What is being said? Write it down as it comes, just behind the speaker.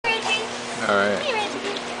Alright. Hey Reggie,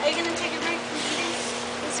 are you gonna take a break from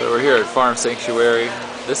eating? So we're here at Farm Sanctuary.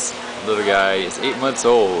 This little guy is 8 months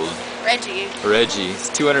old. Reggie. Reggie. He's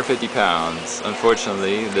 250 pounds.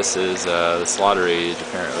 Unfortunately, this is the slaughter age,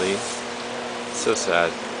 apparently. So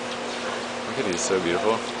sad. Look at he's so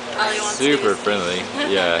beautiful. Oh, you want Super friendly.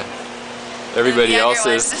 Yeah. Everybody else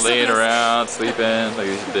is laying around, sleeping. Look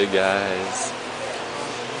at these big guys.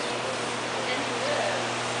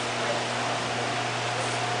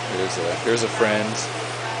 Here's a friend.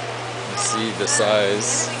 You see the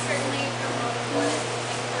size.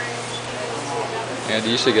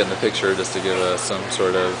 Andy, you should get in the picture just to give us some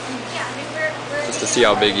sort of, just to see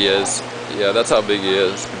how big he is. Yeah, that's how big he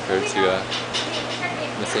is compared to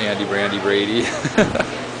Miss Andy Brandy Brady.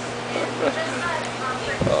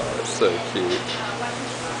 Oh, so cute.